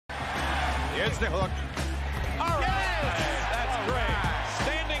Here's the hook. All right. That's great.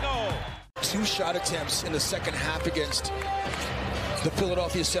 Standing O. 2 shot attempts in the second half against the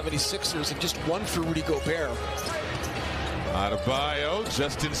Philadelphia 76ers and just 1 for Rudy Gobert. Adebayo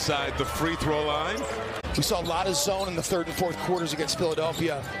just inside the free throw line. We saw a lot of zone in the third and fourth quarters against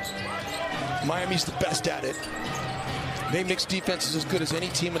Philadelphia. Miami's the best at it. They mix defenses as good as any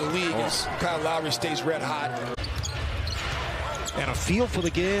team in the league as Kyle Lowry stays red hot. And a feel for the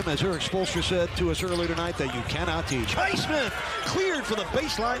game, as Eric Spoelstra said to us earlier tonight, that you cannot teach. Highsmith cleared for the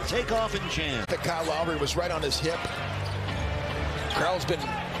baseline takeoff and jam. That Kyle Lowry was right on his hip. Kyle's been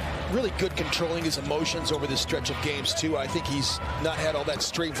really good controlling his emotions over this stretch of games, too. I think he's not had all that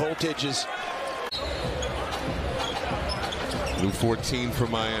straight voltage. New 14 for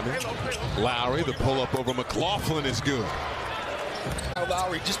Miami. Lowry, the pull-up over McLaughlin is good.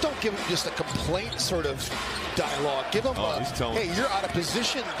 Lowry, just don't give him just a complaint sort of dialogue. Give him hey, you're out of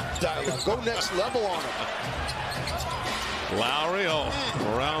position dialogue. Go next level on him. Lowry,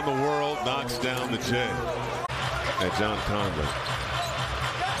 around the world, knocks down the J. And John Conley.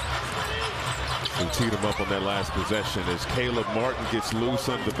 Who teed him up on that last possession as Caleb Martin gets loose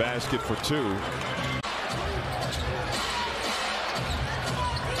under the basket for 2.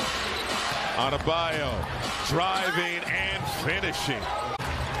 Adebayo driving and finishing.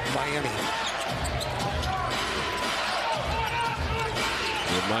 Miami.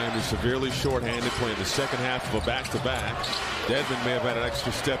 And Miami severely shorthanded, playing the second half of a back-to-back. Dedmon may have had an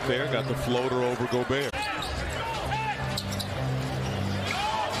extra step there, got the floater over Gobert.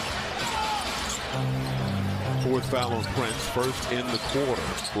 Fourth foul on Prince, first in the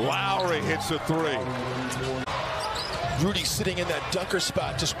quarter. Lowry hits a 3. Rudy sitting in that dunker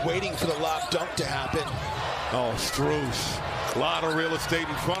spot, just waiting for the lob dunk to happen. Oh, Strus. A lot of real estate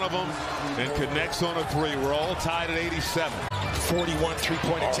in front of him and connects on a 3. We're all tied at 87. 41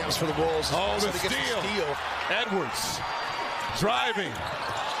 3-point attempts for the Wolves. Oh, the steal. Edwards driving.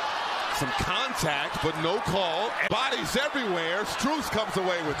 Some contact, but no call. Bodies everywhere. Strus comes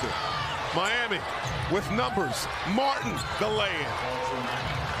away with it. Miami with numbers. Martin, the lay-in.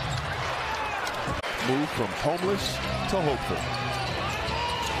 Move from homeless to hopeful.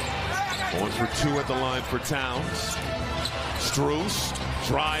 1 for 2 at the line for Towns. Strus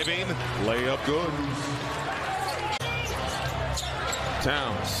driving, layup good.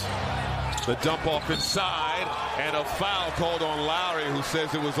 Towns, the dump off inside, and a foul called on Lowry, who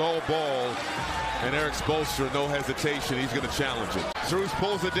says it was all ball. And Eric Spoelstra, no hesitation, he's going to challenge it. Strus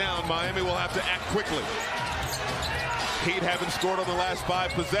pulls it down. Miami will have to act quickly. Heat haven't scored on the last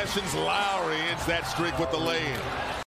 5 possessions. Lowry ends that streak with the lay-in.